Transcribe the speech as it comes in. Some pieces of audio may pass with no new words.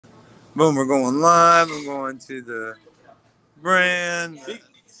Boom, we're going live. I'm going to the brand.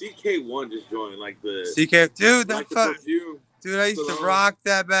 CK1 just joined, like the CK, dude, that like the fuck. perfume. Dude, I used to rock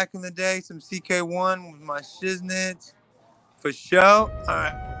that back in the day. Some CK1 with my shiznits. For sure. All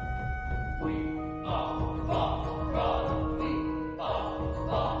right.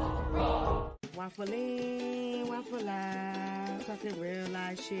 WafflN, Waffle Out, talking real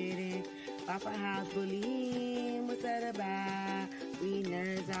life shit in Waffle House bullying. What's that about? We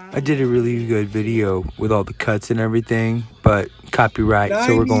nerds out. I did a really good video with all the cuts and everything, but copyright,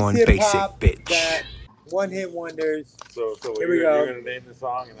 so we're going basic, bitch. One-hit wonders. So Here we you're go. gonna name the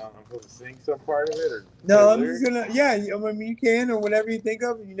song, and I'm supposed to sing some part of it, or No, I'm just gonna. Yeah, I mean you can, or whatever you think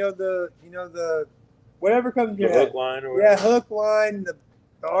of. You know the whatever comes to your head. Hook line or whatever. Yeah, hook line, the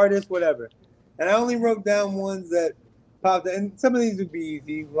artist, whatever. And I only wrote down ones that popped, and some of these would be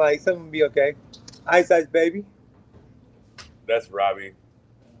easy. Like some would be okay. Ice Ice Baby. That's Robbie.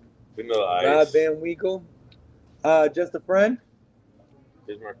 Vanilla Ice. Rob Van Winkle. Just a Friend.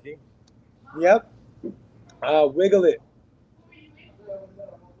 Is Marquis? Yep. Wiggle It.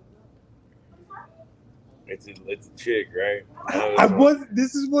 It's a chick, right?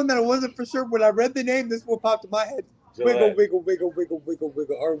 This is one that I wasn't for sure. When I read the name, this one popped in my head. Gillette. Wiggle, wiggle, wiggle, wiggle,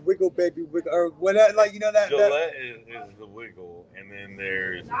 wiggle, or wiggle, baby, wiggle, or whatever. Like that. Gillette is the wiggle, and then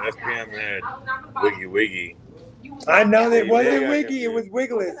there's SPM had Wiggy Wiggy. I know that it wasn't Yeah, Wiggy. It was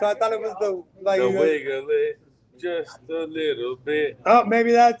Wiggle It. So I thought it was the Wiggle It, just a little bit. Oh,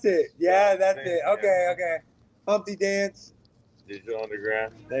 maybe that's it. Yeah, that's it. Okay. Humpty Dance. Digital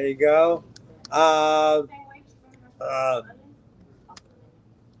Underground. There you go. Fucking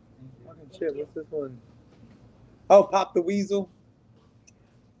shit. What's this one? Oh, Pop the Weasel.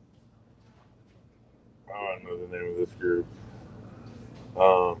 I don't know the name of this group.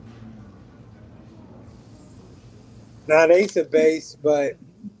 Not Ace of Base, but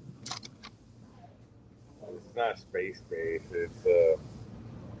It's not Space Base. It's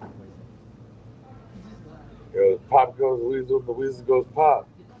Pop goes Weasel, the Weasel goes Pop.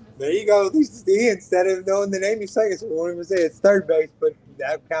 there you go. At least it's the instead of knowing the name you say it, so we won't even say it's third base, but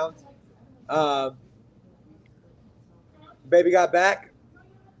that counts. Baby Got Back.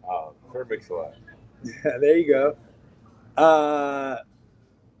 Oh, Third Mix-a-Lot. There you go. I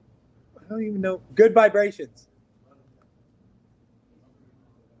don't even know. Good Vibrations.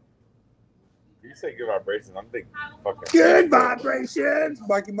 You say Good Vibrations, I'm thinking fucking Good Vibrations.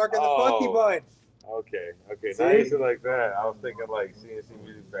 Marky Mark and the Funky Bunch. Okay. See? Now you said like that. I was thinking like CNC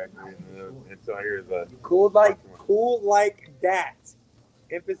Music Factory, and so here's a Cool like that.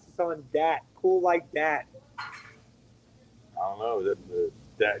 Emphasis on that. Cool like that. I don't know, is that the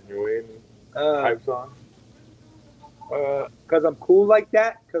Dat and Your type song? Cause I'm cool like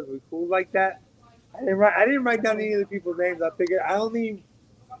that. Cause we cool like that. I didn't write down any of the people's names. I figured I only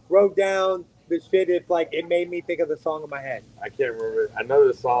wrote down the shit if like it made me think of the song in my head. I can't remember. I know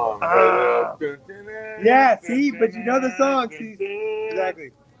the song. Yeah, see, but you know the song. See,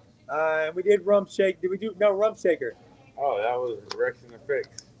 exactly. And we did Rump Shake. Did we do Rump Shaker? Oh, that was Rex and the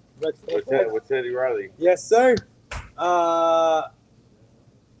Fix. With With Teddy Riley. Yes, sir.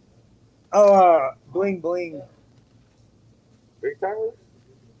 Bling Bling. Big Timers?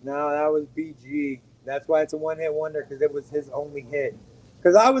 No, that was BG. That's why it's a one-hit wonder, because it was his only hit.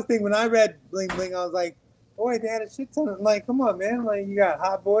 Because I was thinking, when I read Bling Bling, I was like, oh, wait, they had a shit ton of, like, come on, man. Like, you got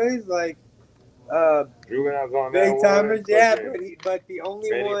Hot Boys, like, Big Timers, yeah, but the only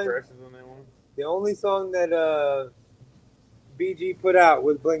one, the only song that BG put out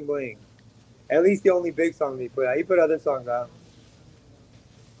was Bling Bling. At least the only big song that he put out. He put other songs out.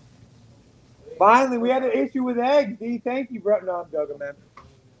 Finally, we had an issue with eggs, D. Thank you, bro. No, I'm joking, man.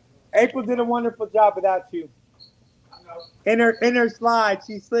 April did a wonderful job without you. In her slide,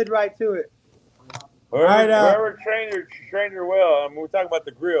 she slid right to it. Whoever trained her well. We're talking about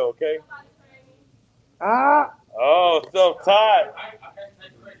the grill, okay? Oh, self-taught.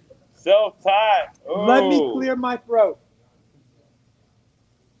 Self-taught. Let me clear my throat.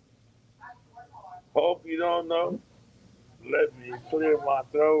 Hope you don't know. Let me clear my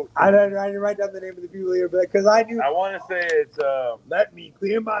throat. I didn't write down the name of the people here, but because I knew. I want to say it's let me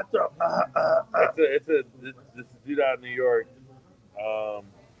clear my throat. It's a dude out of New York. All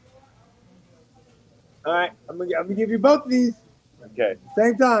right, I'm gonna give you both of these. Okay.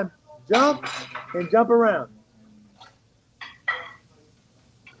 Same time. Jump and jump around.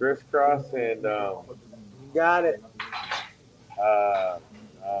 Crisscross and got it.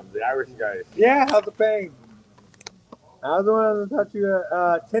 The Irish guys. Yeah, how's the pain? I was the one that taught you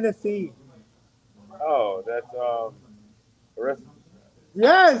Tennessee. Oh, that's Arrested.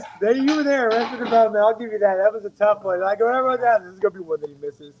 Yes, you were there. Arrested Development. I'll give you that. That was a tough one. Like when I wrote that, this is gonna be one that he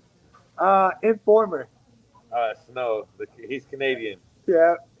misses. Informer. Snow. He's Canadian.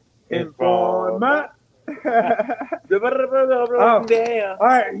 Yeah. Informer. Oh. All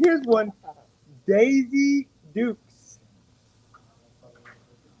right, here's one. Daisy Dukes.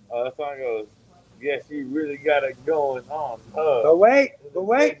 Oh, that song goes, yes, you really got it going on. But wait.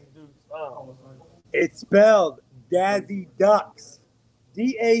 It's spelled Dazzy Ducks.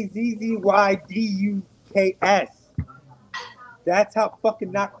 DAZZYDUKS. That's how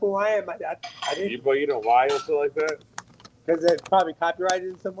fucking not cool I am. I didn't. But you know why it's like that? Because it's probably copyrighted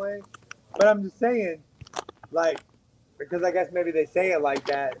in some way. But I'm just saying, like, because I guess maybe they say it like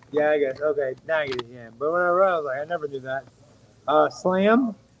that. Yeah, I guess. Okay, now I get it. Yeah. But when I wrote, I was like, I never knew that.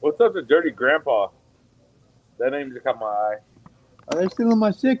 Slam. What's up to Dirty Grandpa? That name just caught my eye. Oh, they're stealing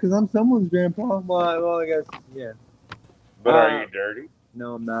my shit because I'm someone's grandpa. Well, I guess, yeah. But are you dirty?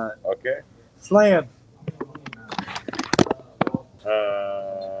 No, I'm not. Okay. Slam. It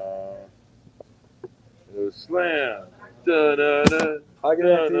was Slam. Da-da-da. I'll get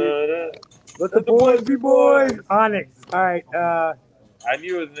that to you. Let the boys be boys. Onyx. All right. I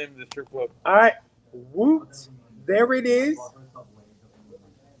knew it was the name of the strip club. All right. Woot. There it is.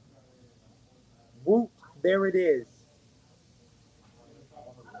 Woot. There it is.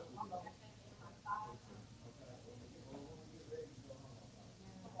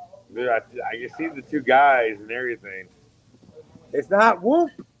 Dude, I can see the two guys and everything. It's not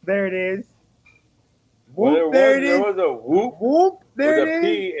whoop. There it is. Whoop. There it is. There was a whoop. Whoop. There it is. With a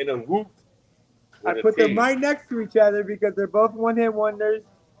P and a whoop. I put them right next to each other because they're both one-hit wonders,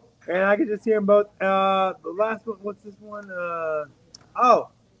 and I can just hear them both. The last one, what's this one?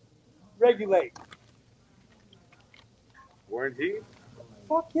 Regulate. Warranty?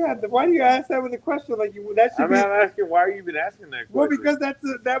 Fuck yeah! Why do you ask that with a question like you? That should I'm asking. Why are you even asking that question? Well, because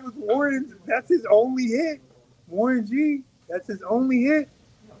that was Warren's. That's his only hit. Warren G. That's his only hit.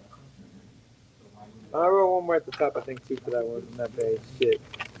 I wrote one more at the top, I think, too, for that one. That page. Shit.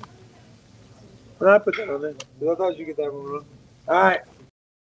 But I put that on there. Because I thought you get that one wrong. All right.